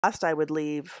Last I would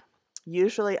leave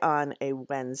usually on a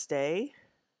Wednesday,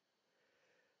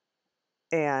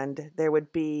 and there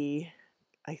would be,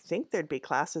 I think there'd be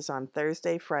classes on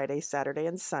Thursday, Friday, Saturday,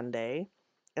 and Sunday.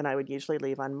 And I would usually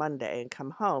leave on Monday and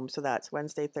come home. So that's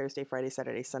Wednesday, Thursday, Friday,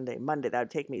 Saturday, Sunday, Monday. That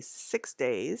would take me 6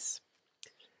 days,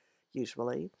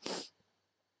 usually.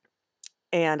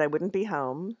 And I wouldn't be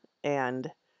home.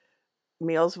 And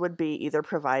meals would be either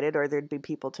provided or there'd be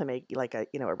people to make like a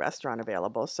restaurant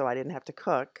available. So I didn't have to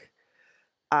cook.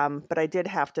 But I did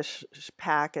have to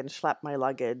pack and schlep my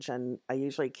luggage. And I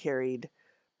usually carried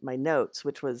my notes,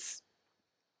 which was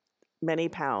many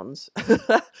pounds.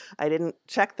 I didn't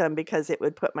check them because it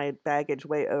would put my baggage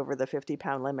way over the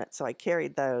 50-pound limit. So I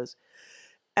carried those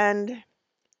and,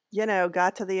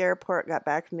 got to the airport, got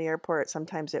back from the airport.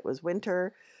 Sometimes it was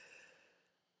winter.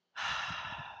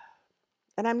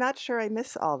 And I'm not sure I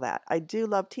miss all that. I do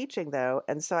love teaching though.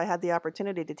 And so I had the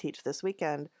opportunity to teach this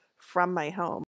weekend from my home.